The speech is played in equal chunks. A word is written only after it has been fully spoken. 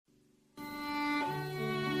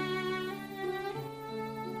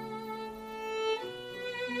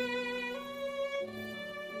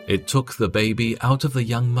It took the baby out of the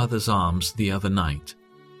young mother's arms the other night,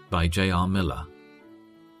 by J.R. Miller.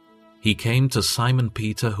 He came to Simon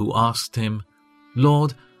Peter, who asked him,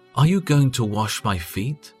 "Lord, are you going to wash my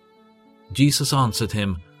feet?" Jesus answered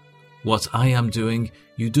him, "What I am doing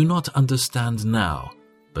you do not understand now,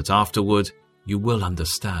 but afterward you will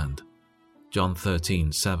understand." John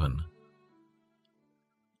 13:7.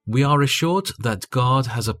 We are assured that God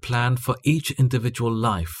has a plan for each individual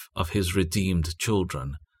life of his redeemed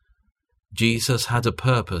children. Jesus had a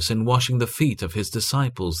purpose in washing the feet of his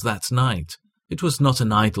disciples that night. It was not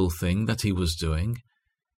an idle thing that he was doing.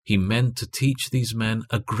 He meant to teach these men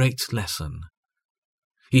a great lesson.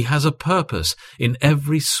 He has a purpose in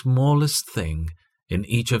every smallest thing, in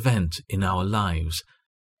each event in our lives.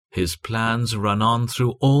 His plans run on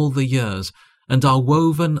through all the years and are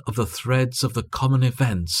woven of the threads of the common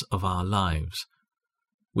events of our lives.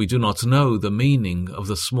 We do not know the meaning of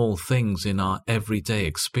the small things in our everyday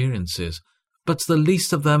experiences, but the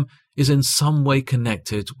least of them is in some way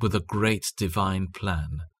connected with a great divine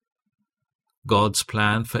plan. God's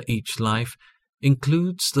plan for each life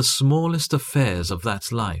includes the smallest affairs of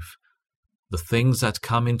that life. The things that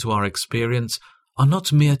come into our experience are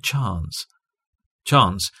not mere chance.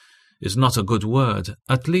 Chance is not a good word.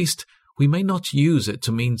 At least, we may not use it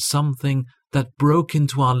to mean something that broke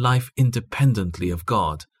into our life independently of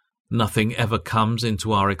God. Nothing ever comes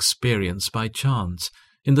into our experience by chance,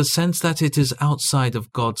 in the sense that it is outside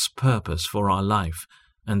of God's purpose for our life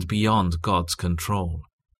and beyond God's control.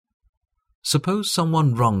 Suppose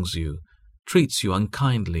someone wrongs you, treats you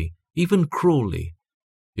unkindly, even cruelly.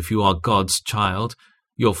 If you are God's child,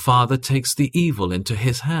 your Father takes the evil into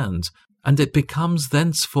his hands, and it becomes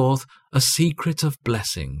thenceforth a secret of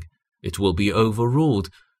blessing. It will be overruled,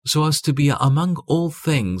 so as to be among all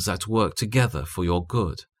things that work together for your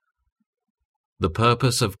good. The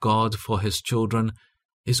purpose of God for his children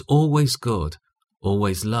is always good,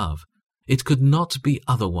 always love. It could not be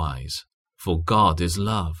otherwise, for God is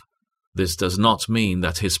love. This does not mean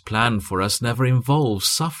that his plan for us never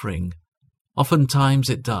involves suffering. Oftentimes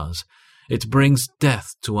it does. It brings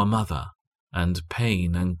death to a mother, and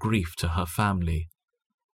pain and grief to her family.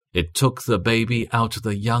 It took the baby out of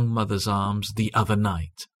the young mother's arms the other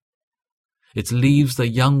night. It leaves the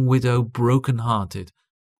young widow broken-hearted,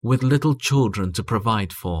 with little children to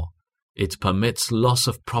provide for. It permits loss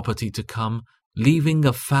of property to come, leaving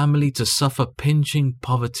a family to suffer pinching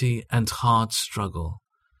poverty and hard struggle.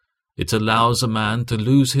 It allows a man to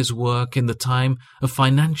lose his work in the time of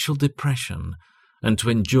financial depression and to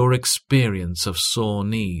endure experience of sore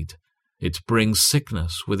need. It brings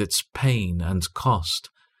sickness with its pain and cost.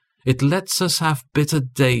 It lets us have bitter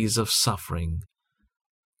days of suffering.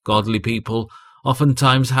 Godly people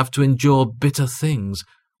oftentimes have to endure bitter things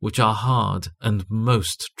which are hard and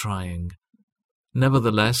most trying.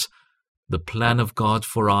 Nevertheless, the plan of God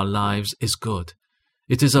for our lives is good.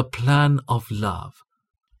 It is a plan of love.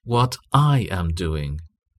 What I am doing,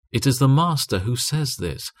 it is the Master who says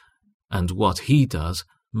this, and what he does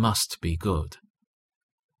must be good.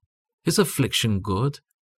 Is affliction good?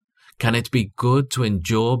 Can it be good to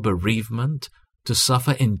endure bereavement, to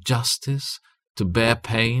suffer injustice, to bear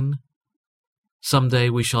pain? Someday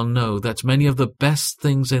we shall know that many of the best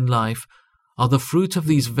things in life are the fruit of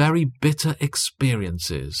these very bitter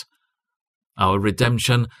experiences. Our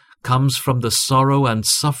redemption comes from the sorrow and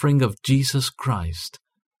suffering of Jesus Christ.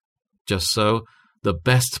 Just so, the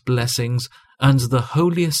best blessings and the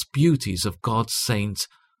holiest beauties of God's saints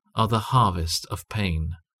are the harvest of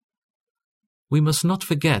pain. We must not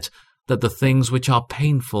forget that the things which are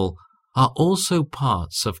painful are also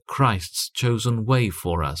parts of Christ's chosen way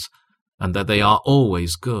for us, and that they are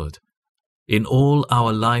always good. In all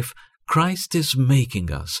our life, Christ is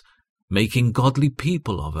making us, making godly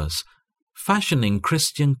people of us, fashioning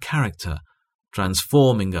Christian character,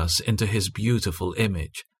 transforming us into his beautiful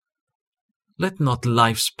image. Let not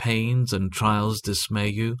life's pains and trials dismay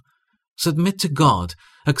you. Submit to God,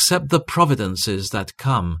 accept the providences that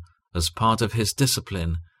come as part of his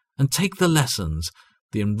discipline, and take the lessons,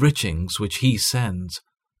 the enrichings which he sends.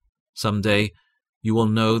 Some day you will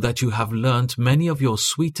know that you have learnt many of your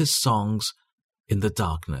sweetest songs in the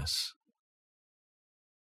darkness.